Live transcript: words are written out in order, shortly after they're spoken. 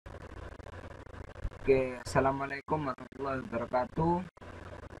Assalamualaikum warahmatullahi wabarakatuh.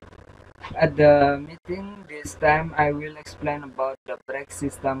 At the meeting this time, I will explain about the brake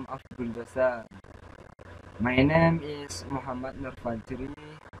system of bulldozer. My name is Muhammad Nurfajri.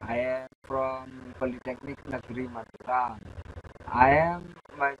 I am from Polytechnic Negeri Madura. I am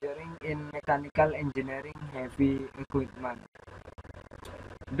majoring in mechanical engineering heavy equipment.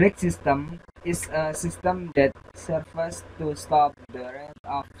 Brake system is a system that serves to stop the rate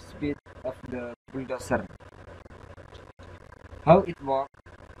of speed of the bulldozer. How it works?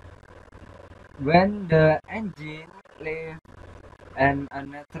 When the engine leaves a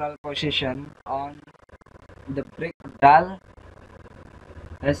neutral position on the brake pedal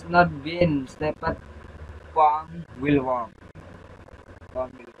has not been stepped, pump will work.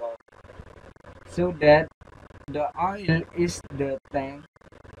 So that the oil is the tank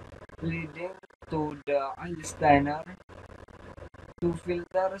leading to the oil strainer to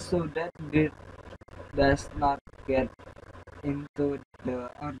filter so that it does not get into the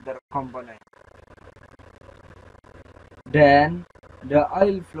other component. Then the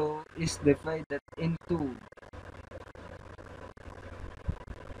oil flow is divided into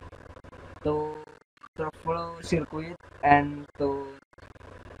to the flow circuit and to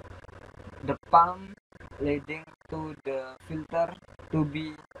the pump leading to the filter to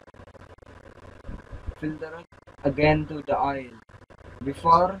be filtered again to the oil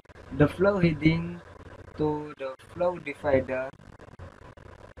before the flow heading to the flow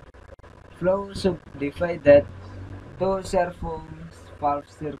subdivided to servo valve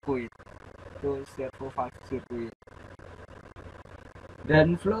circuit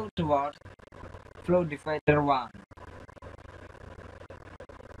then flow toward flow divider 1.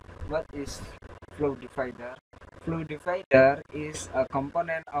 What is flow divider? Flow divider is a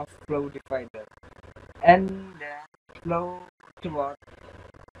component of flow divider and then flow toward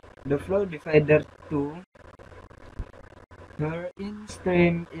the flow divider 2. Her in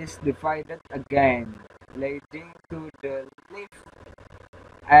stream is divided again, leading to the left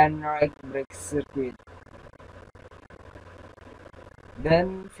and right brake circuit.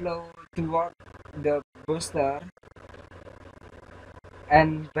 Then flow toward the booster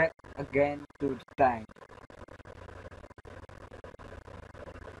and back again to the tank.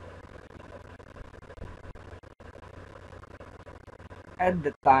 At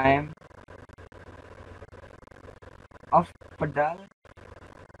the time of pedal,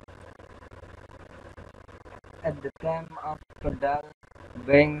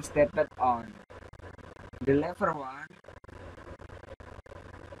 being stepped on, the lever 1,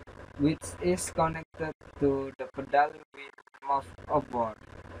 which is connected to the pedal, will move upward.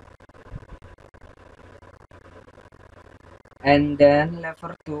 And then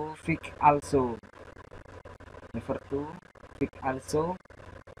lever 2 fix also. Lever 2 fix also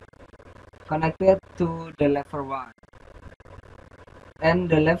connected to the lever 1. And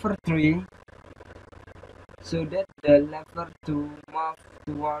the lever 3 so that the lever 2 move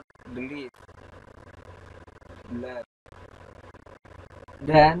toward the left.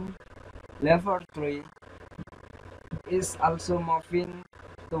 Then lever 3 is also moving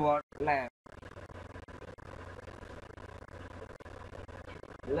toward left.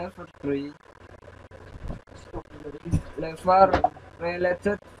 Lever 3 lever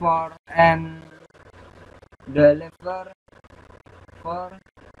related for and the lever 4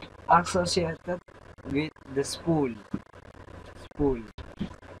 associated with the spool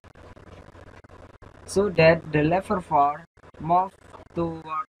so that the lever 4 move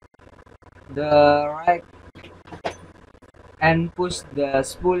toward the right and push the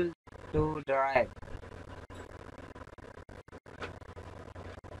spool to the right.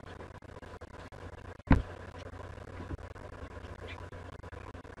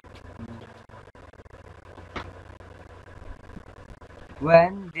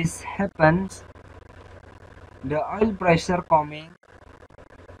 When this happens, the oil pressure coming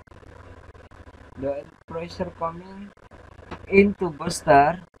into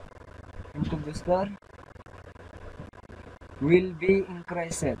booster will be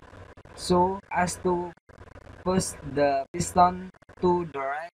increased so as to push the piston to the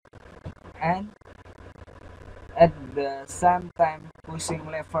right and at the same time pushing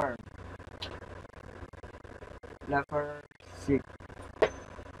lever 6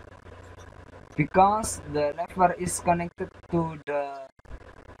 because the lever is connected to the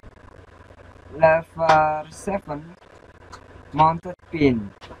lever 7 mounted pin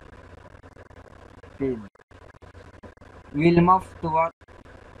will move toward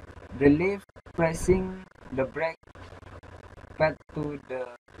the left, pressing the brake pad to the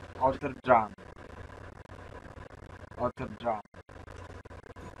outer drum.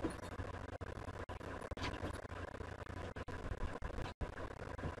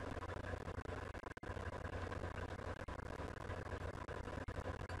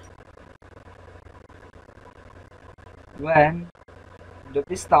 when the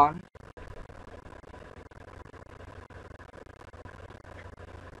piston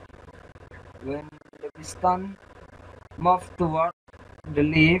when the piston moves toward the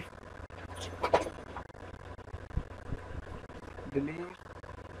leaf, the leaf,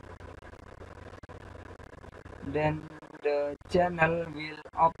 then the channel will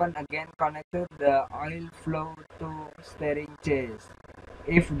open again, connected the oil flow to steering chase.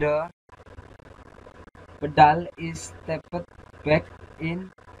 If the pedal is tapped back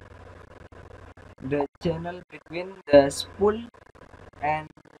in, the channel between the spool and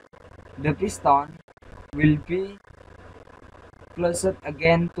the piston will be closed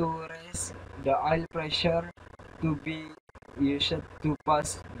again to raise the oil pressure to be used to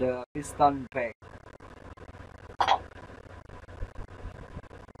push the piston back.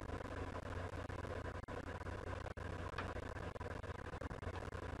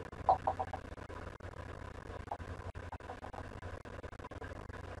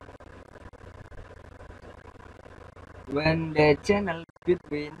 When the channel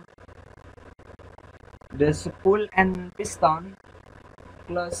between the spool and piston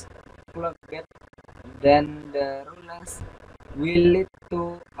close clogged, then the rollers will lead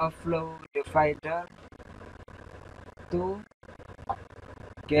to a flow divider to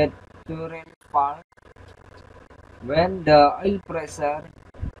get to rail valve. When the oil pressure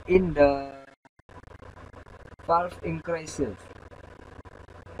in the valve increases,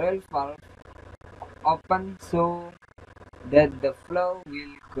 rail valve open so that the flow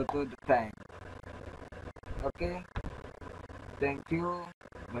will go to the tank. Okay, thank you.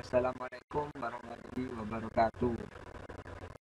 Wassalamualaikum warahmatullahi wabarakatuh.